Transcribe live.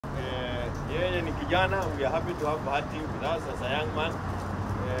Yeye ni kijana. We are happy to have Bahati with us as a young man,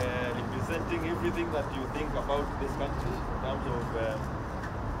 representing everything that you think about this country in terms of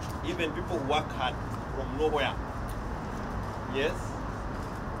even people who work hard from nowhere. Yes,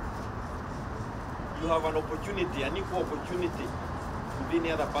 you have an opportunity, an equal opportunity with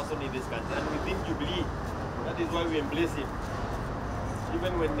any other person in this country, and within Jubilee, that is why we embrace him.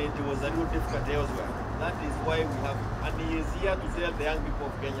 Even when it was a little difficult elsewhere, that is why we have him. And he is here to tell the young people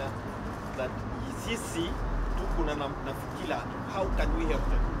of Kenya that sisi tuko na fikira, how can we help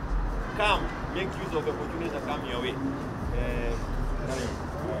them? Come, make use of the opportunity that come your way.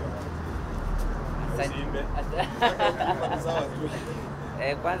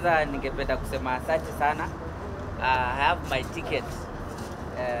 Kwanza ningependa kusema asante sana. I have my ticket.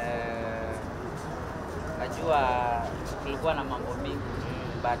 Najua kulikuwa na mambo mingi,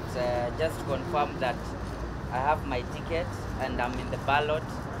 but just to confirm that I have my ticket and I'm in the ballot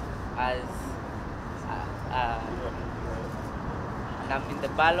as I'm in the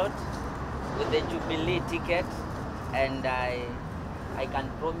ballot with the Jubilee ticket, and I can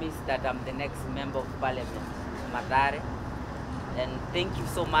promise that I'm the next member of Parliament, Mathare. And thank you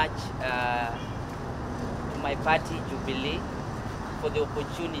so much to my party, Jubilee, for the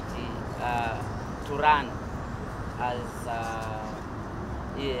opportunity to run as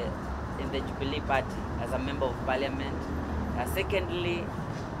in the Jubilee party as a member of Parliament. Secondly,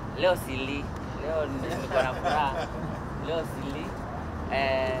 leo sili, leo niko na furaha, leo sili.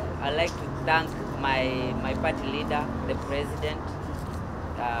 I'd like to thank my party leader, the president.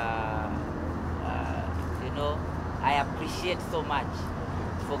 You know, I appreciate so much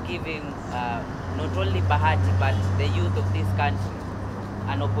for giving not only Bahati but the youth of this country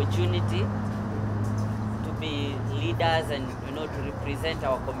an opportunity to be leaders and, you know, to represent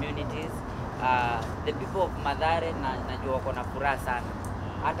our communities. The people of Mathare najua wako na furaha sana,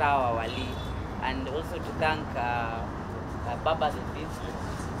 hata hawa wali. And also to thank Baba the Fifth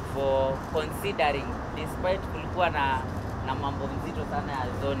for considering, despite kulikuwa na mambo mzito sana ya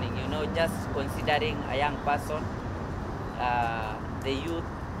zoning, you know, just considering a young person, the youth,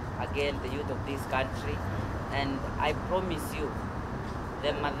 again, the youth of this country. And I promise you,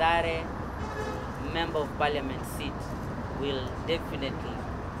 the Mathare member of Parliament seat will definitely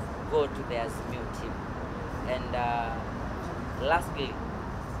go to the Azimio team. And lastly,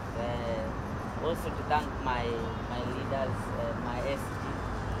 also to thank my leaders, my SG,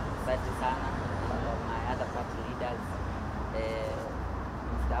 Sati Sana, my other party leaders,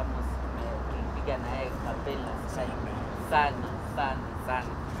 Mr. Amos, tulipiga na yeye kampeni sana.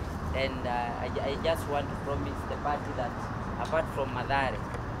 And I just want to promise the party that apart from Mathare,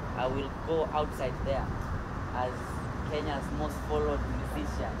 I will go outside there as Kenya's most followed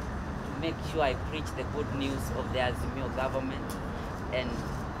musician to make sure I preach the good news of the Azimio government, and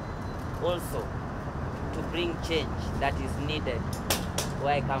also to bring change that is needed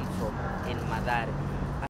where I come from in Mathare.